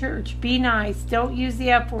 come to church, be nice, don't use the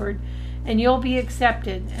F word, and you'll be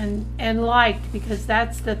accepted and liked, because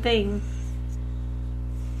that's the thing.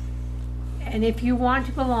 And if you want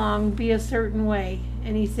to belong, be a certain way.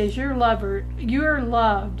 And he says, you're loved. You're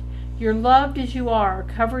loved as you are,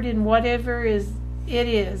 covered in whatever it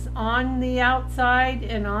is, on the outside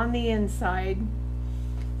and on the inside.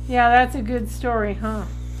 Yeah, that's a good story, huh?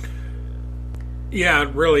 Yeah, it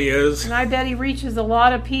really is. And I bet he reaches a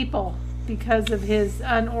lot of people because of his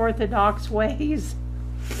unorthodox ways.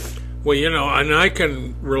 Well, and I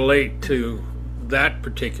can relate to that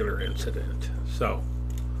particular incident. So,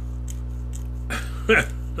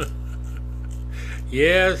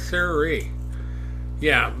 yes, sirree.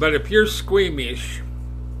 Yeah, but if you're squeamish,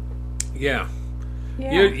 yeah.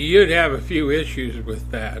 You'd have a few issues with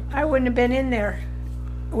that. I wouldn't have been in there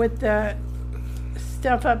with the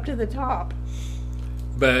stuff up to the top.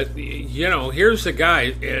 But, here's the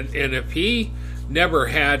guy, and if he never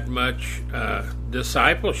had much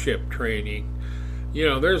discipleship training,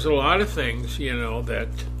 there's a lot of things, that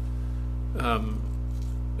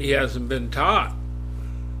he hasn't been taught.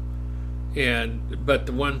 But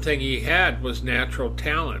the one thing he had was natural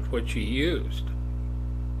talent, which he used.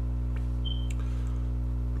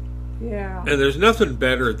 Yeah. And there's nothing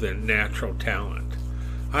better than natural talent.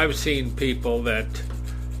 I've seen people that,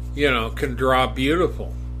 can draw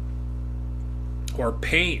beautiful or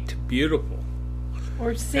paint beautiful.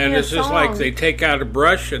 Or sing and it's a just song. like they take out a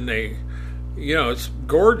brush and they, it's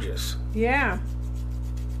gorgeous. Yeah.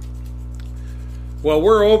 Well,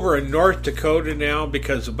 we're over in North Dakota now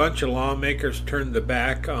because a bunch of lawmakers turned their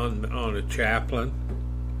back on a chaplain.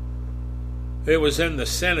 It was in the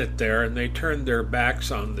Senate there, and they turned their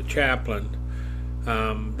backs on the chaplain.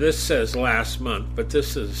 This says last month, but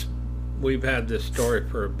we've had this story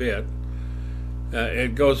for a bit.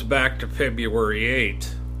 It goes back to February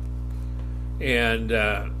 8th. And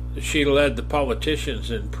she led the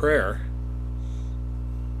politicians in prayer.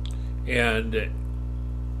 And it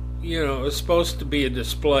was supposed to be a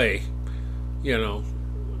display.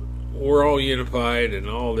 We're all unified and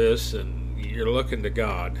all this, and you're looking to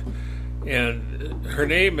God. And her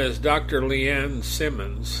name is Dr. Leanne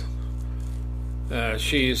Simmons.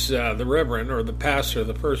 She's the Reverend, or the pastor of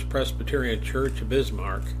the First Presbyterian Church of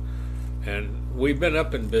Bismarck. And we've been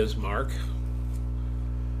up in Bismarck.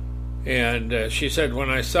 And she said,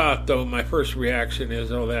 when I saw it, though, my first reaction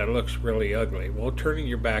is, oh, that looks really ugly. Well, turning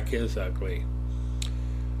your back is ugly.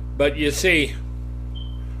 But you see,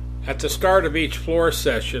 at the start of each floor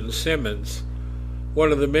session, Simmons,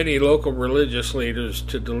 one of the many local religious leaders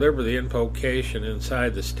to deliver the invocation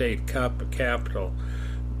inside the state capitol,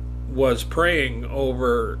 was praying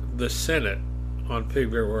over the Senate on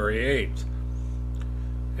February 8th.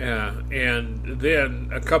 And then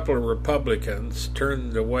a couple of Republicans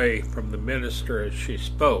turned away from the minister as she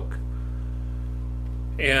spoke.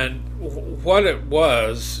 And what it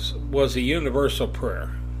was a universal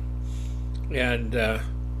prayer. And,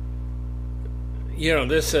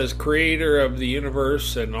 this says, Creator of the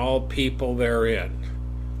universe and all people therein,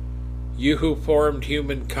 you who formed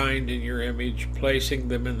humankind in your image, placing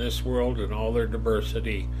them in this world in all their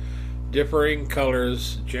diversity, differing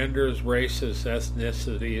colors, genders, races,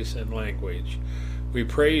 ethnicities, and language. We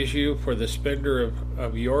praise you for the splendor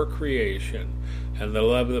of your creation and the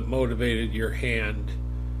love that motivated your hand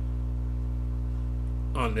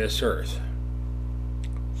on this earth.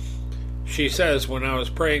 She says, when I was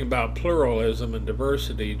praying about pluralism and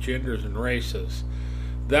diversity, genders and races,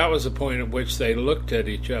 that was the point at which they looked at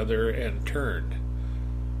each other and turned.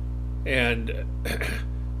 And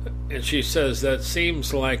she says that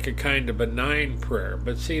seems like a kind of benign prayer,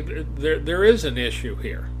 but see, there is an issue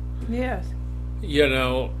here. Yes.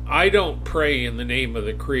 I don't pray in the name of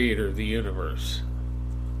the Creator of the universe.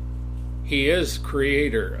 He is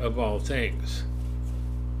Creator of all things.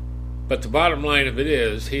 But the bottom line of it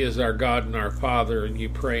is, He is our God and our Father, and you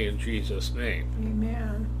pray in Jesus' name.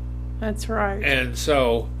 Amen. That's right. And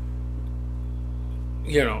so,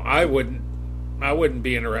 I wouldn't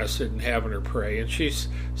be interested in having her pray. And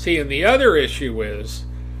and the other issue is,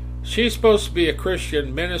 she's supposed to be a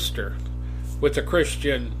Christian minister with a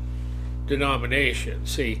Christian denomination.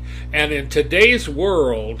 See, and in today's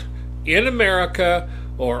world, in America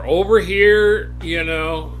or over here,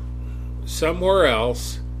 somewhere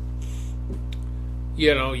else,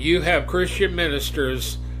 you have Christian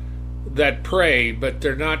ministers that pray, but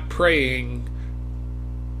they're not praying,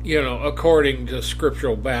 according to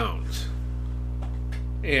scriptural bounds.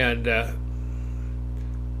 And,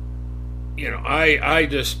 I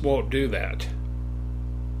just won't do that.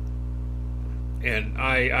 And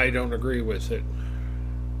I don't agree with it.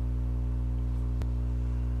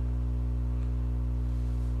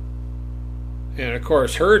 And of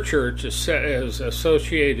course, her church is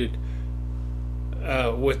associated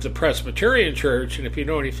with the Presbyterian Church, and if you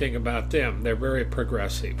know anything about them, they're very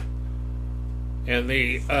progressive. And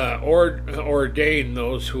they ordain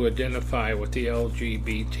those who identify with the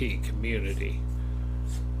LGBT community.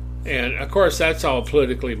 And of course, that's all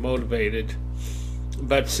politically motivated.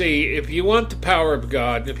 But see, if you want the power of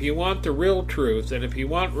God, if you want the real truth, and if you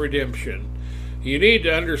want redemption, you need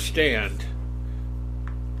to understand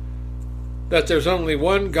that there's only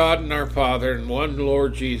one God and our Father and one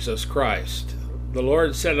Lord Jesus Christ. The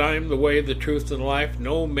Lord said, I am the way, the truth, and life.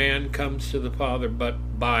 No man comes to the Father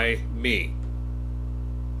but by me.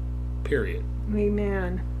 Period.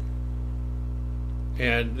 Amen.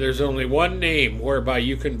 And there's only one name whereby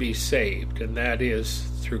you can be saved, and that is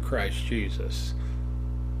through Christ Jesus.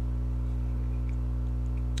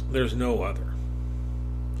 There's no other.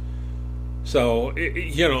 So,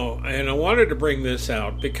 and I wanted to bring this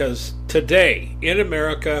out because today in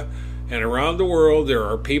America and around the world, there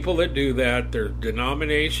are people that do that. There are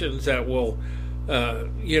denominations that will,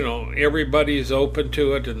 everybody's open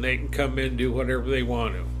to it and they can come in and do whatever they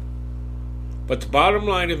want to. But the bottom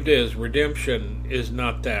line of it is, redemption is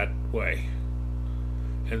not that way.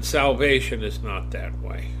 And salvation is not that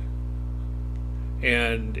way.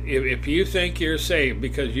 And if you think you're saved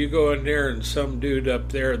because you go in there and some dude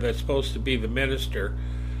up there that's supposed to be the minister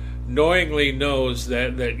knowingly knows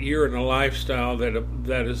that you're in a lifestyle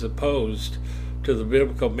that is opposed to the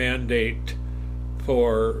biblical mandate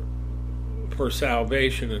for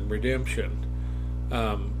salvation and redemption,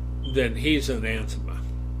 then he's an anathema.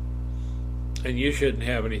 And you shouldn't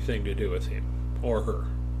have anything to do with him or her.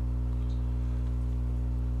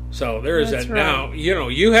 So there is that. Right. Now,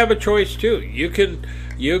 you have a choice too. You can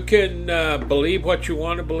believe what you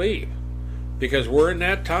want to believe, because we're in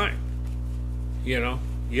that time. You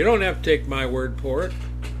don't have to take my word for it.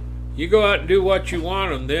 You go out and do what you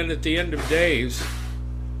want, and then at the end of days,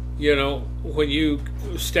 when you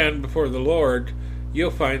stand before the Lord,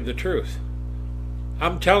 you'll find the truth.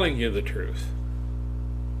 I'm telling you the truth.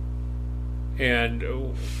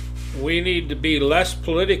 And we need to be less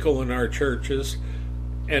political in our churches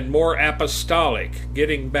and more apostolic,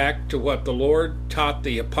 getting back to what the Lord taught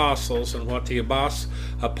the apostles and what the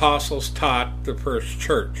apostles taught the first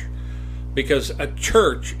church. Because a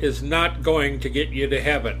church is not going to get you to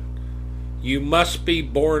heaven. You must be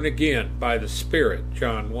born again by the Spirit,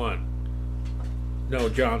 John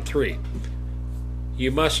 3.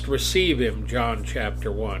 You must receive Him, John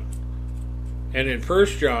chapter 1. And in 1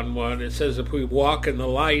 John 1, it says, if we walk in the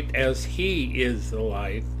light as He is the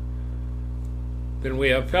light, then we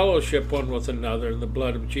have fellowship one with another, and the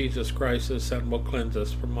blood of Jesus Christ, His Son, will cleanse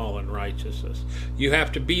us from all unrighteousness. You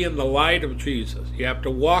have to be in the light of Jesus. You have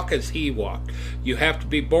to walk as He walked. You have to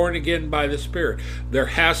be born again by the Spirit.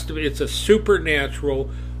 It's a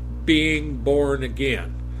supernatural being born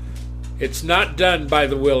again. It's not done by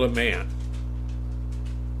the will of man.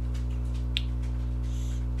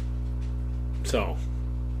 So,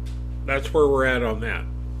 that's where we're at on that.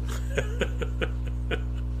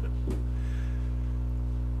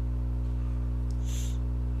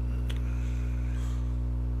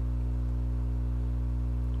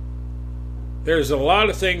 There's a lot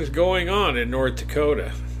of things going on in North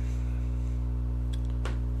Dakota.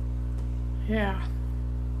 Yeah.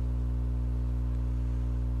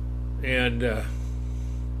 And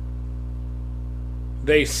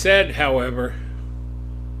they said, however,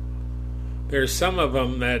 there's some of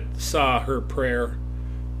them that saw her prayer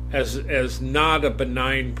as not a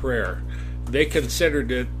benign prayer. They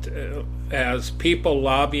considered it as people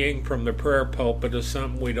lobbying from the prayer pulpit as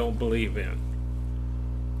something we don't believe in.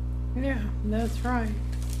 Yeah, that's right.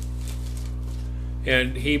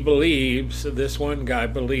 And this one guy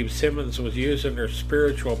believes Simmons was using her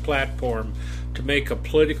spiritual platform to make a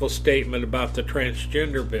political statement about the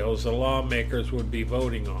transgender bills the lawmakers would be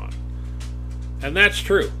voting on. And that's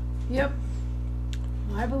true. Yep.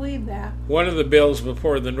 I believe that. One of the bills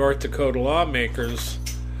before the North Dakota lawmakers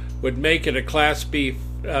would make it a Class B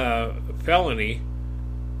felony,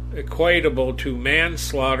 equatable to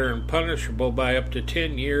manslaughter and punishable by up to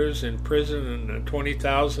 10 years in prison and a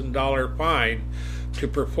 $20,000 fine to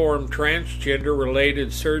perform transgender-related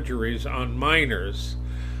surgeries on minors.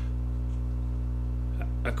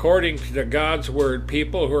 According to God's Word,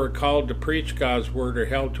 people who are called to preach God's Word are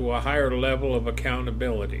held to a higher level of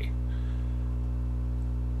accountability.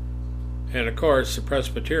 And of course, the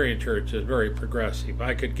Presbyterian Church is very progressive.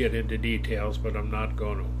 I could get into details, but I'm not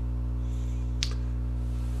going to.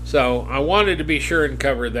 So I wanted to be sure and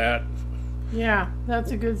cover that. Yeah,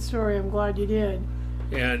 that's a good story. I'm glad you did.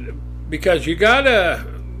 And because you got to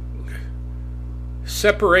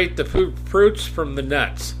separate the fruits from the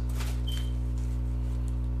nuts.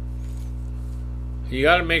 You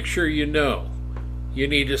got to make sure you know. You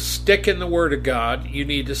need to stick in the Word of God. You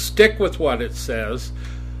need to stick with what it says.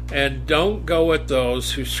 And don't go with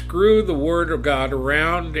those who screw the Word of God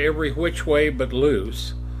around every which way but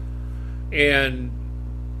loose and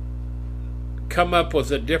come up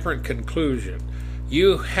with a different conclusion.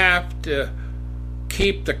 You have to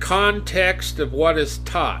keep the context of what is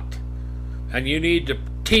taught. And you need to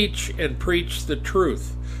teach and preach the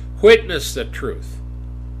truth. Witness the truth.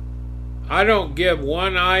 I don't give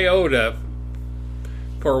one iota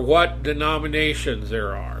for what denominations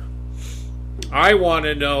there are. I want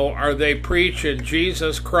to know, are they preaching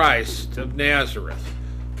Jesus Christ of Nazareth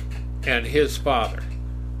and his Father?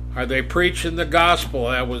 Are they preaching the gospel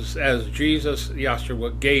that was as Jesus,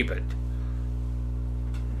 Yahshua, gave it?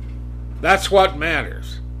 That's what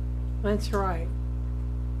matters. That's right.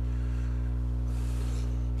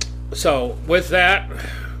 So, with that,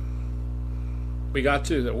 we got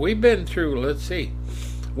through that. We've been through, let's see,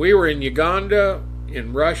 we were in Uganda,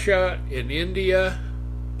 in Russia, in India.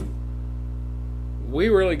 We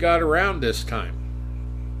really got around this time.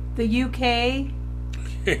 The UK?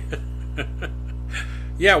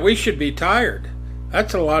 Yeah, we should be tired.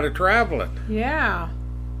 That's a lot of traveling. Yeah.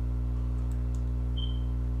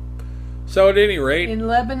 So at any rate... In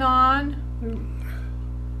Lebanon?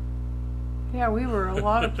 Yeah, we were a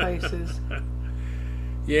lot of places.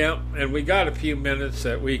 Yeah, and we got a few minutes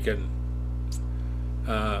that we can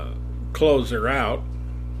close her out.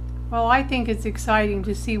 Well, I think it's exciting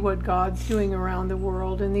to see what God's doing around the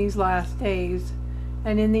world in these last days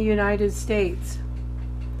and in the United States.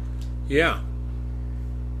 Yeah.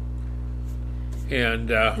 And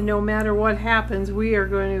no matter what happens, we are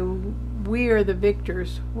the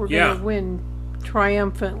victors. We're going to win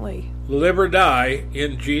triumphantly. Live or die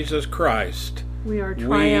in Jesus Christ. We are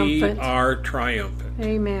triumphant. We are triumphant.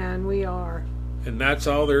 Amen. We are. And that's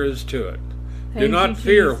all there is to it. Thank do not you,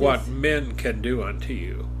 fear Jesus. what men can do unto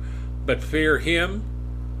you, but fear him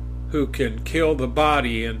who can kill the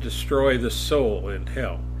body and destroy the soul in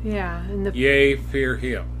hell. Yeah. And yea, fear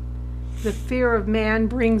him. The fear of man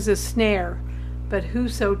brings a snare, but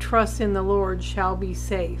whoso trusts in the Lord shall be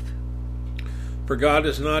safe. For God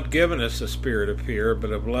has not given us a spirit of fear,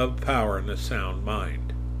 but of love, power, and a sound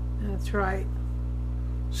mind. That's right.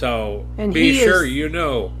 So be sure you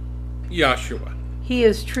know Yahshua. He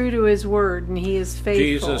is true to his word, and he is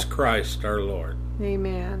faithful. Jesus Christ our Lord.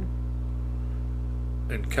 Amen.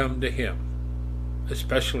 And come to him,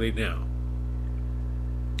 especially now.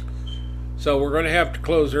 So we're going to have to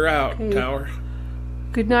close her out, okay. Tower.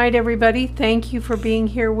 Good night, everybody. Thank you for being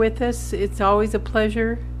here with us. It's always a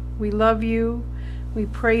pleasure. We love you. We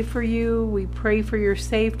pray for you. We pray for your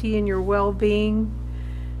safety and your well-being.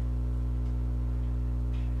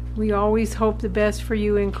 We always hope the best for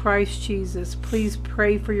you in Christ Jesus. Please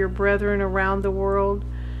pray for your brethren around the world.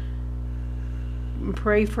 And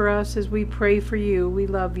pray for us as we pray for you. We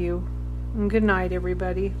love you. And good night,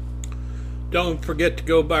 everybody. Don't forget to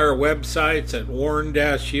go by our websites at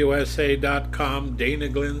warn-usa.com,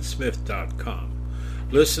 danaglennsmith.com.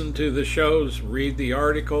 Listen to the shows, read the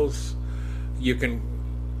articles. You can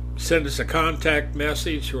send us a contact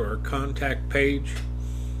message to our contact page.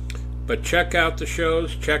 But check out the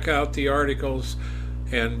shows, check out the articles,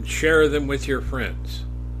 and share them with your friends.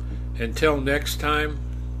 Until next time,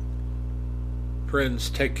 friends,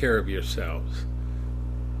 take care of yourselves.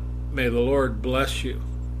 May the Lord bless you.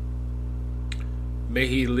 May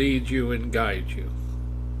he lead you and guide you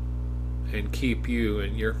and keep you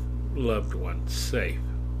and your loved ones safe.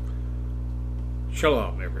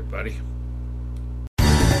 Shalom, everybody.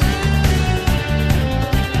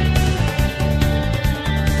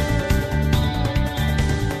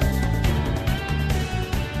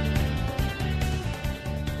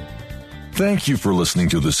 Thank you for listening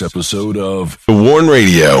to this episode of The Warn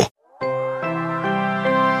Radio.